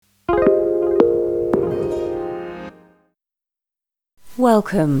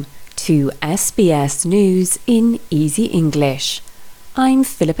Welcome to SBS News in Easy English. I'm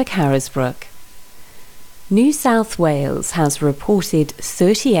Philippa Carisbrook. New South Wales has reported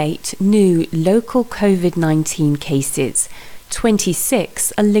 38 new local COVID-19 cases.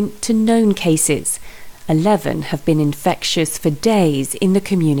 26 are linked to known cases. 11 have been infectious for days in the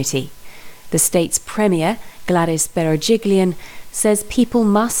community. The state's Premier, Gladys Berejiklian, says people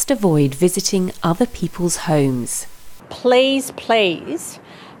must avoid visiting other people's homes. Please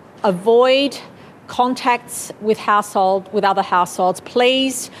avoid contacts with other households.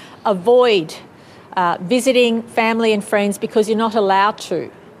 Please avoid visiting family and friends because you're not allowed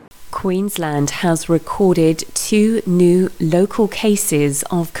to. Queensland has recorded 2 new local cases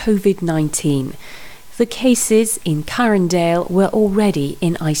of COVID-19. The cases in Carindale were already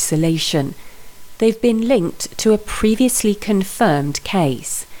in isolation. They've been linked to a previously confirmed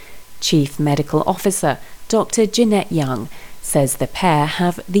case. Chief Medical Officer Dr. Jeanette Young says the pair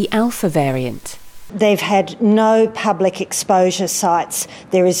have the Alpha variant. They've had no public exposure sites.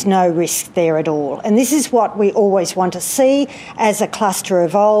 There is no risk there at all. And this is what we always want to see as a cluster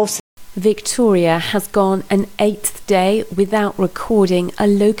evolves. Victoria has gone an 8th day without recording a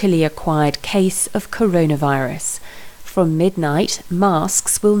locally acquired case of coronavirus. From midnight,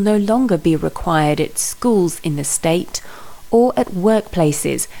 masks will no longer be required at schools in the state or at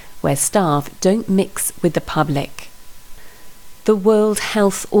workplaces where staff don't mix with the public. The World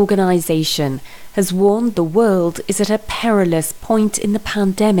Health Organization has warned the world is at a perilous point in the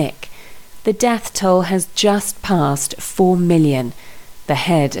pandemic. The death toll has just passed 4 million. The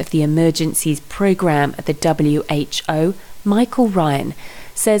head of the emergencies program at the WHO, Michael Ryan,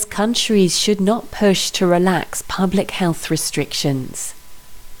 says countries should not push to relax public health restrictions.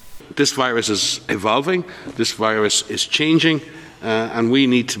 This virus is evolving, this virus is changing, and we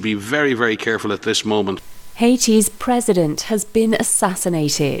need to be very, very careful at this moment. Haiti's president has been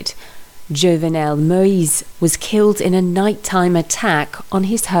assassinated. Jovenel Moïse was killed in a nighttime attack on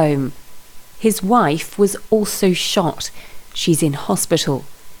his home. His wife was also shot. She's in hospital.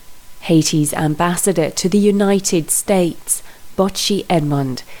 Haiti's ambassador to the United States, Botchi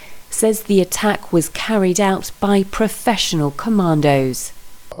Edmond, says the attack was carried out by professional commandos.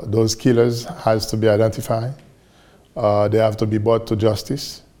 Those killers has to be identified. They have to be brought to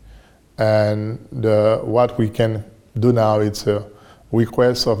justice. And what we can do now is a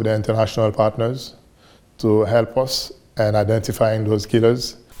request of the international partners to help us in identifying those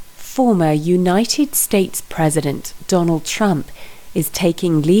killers. Former United States President Donald Trump is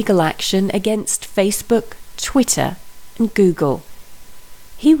taking legal action against Facebook, Twitter, and Google.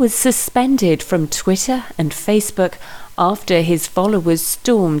 He was suspended from Twitter and Facebook after his followers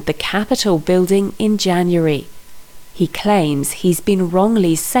stormed the Capitol building in January. He claims he's been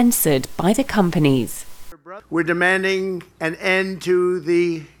wrongly censored by the companies. We're demanding an end to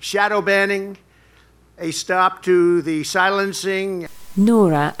the shadow banning, a stop to the silencing.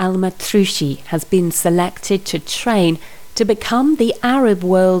 Noura Al-Matroushi has been selected to train to become the Arab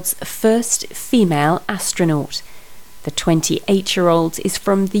world's first female astronaut. The 28-year-old is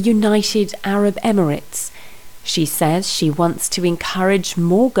from the United Arab Emirates. She says she wants to encourage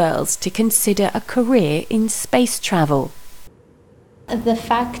more girls to consider a career in space travel. The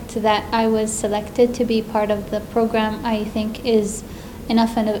fact that I was selected to be part of the program, I think, is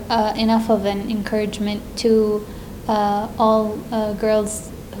enough of an encouragement to all girls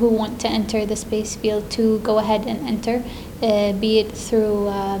who want to enter the space field to go ahead and enter, be it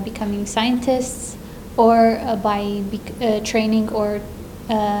through becoming scientists or by training or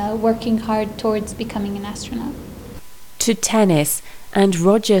working hard towards becoming an astronaut. To tennis, and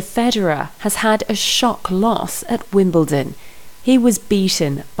Roger Federer has had a shock loss at Wimbledon. He was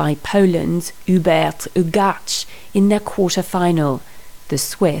beaten by Poland's Hubert Hurkacz in their quarter-final. The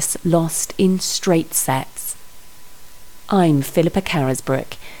Swiss lost in straight sets. I'm Philippa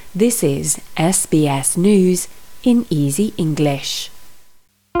Carisbrook. This is SBS News in Easy English.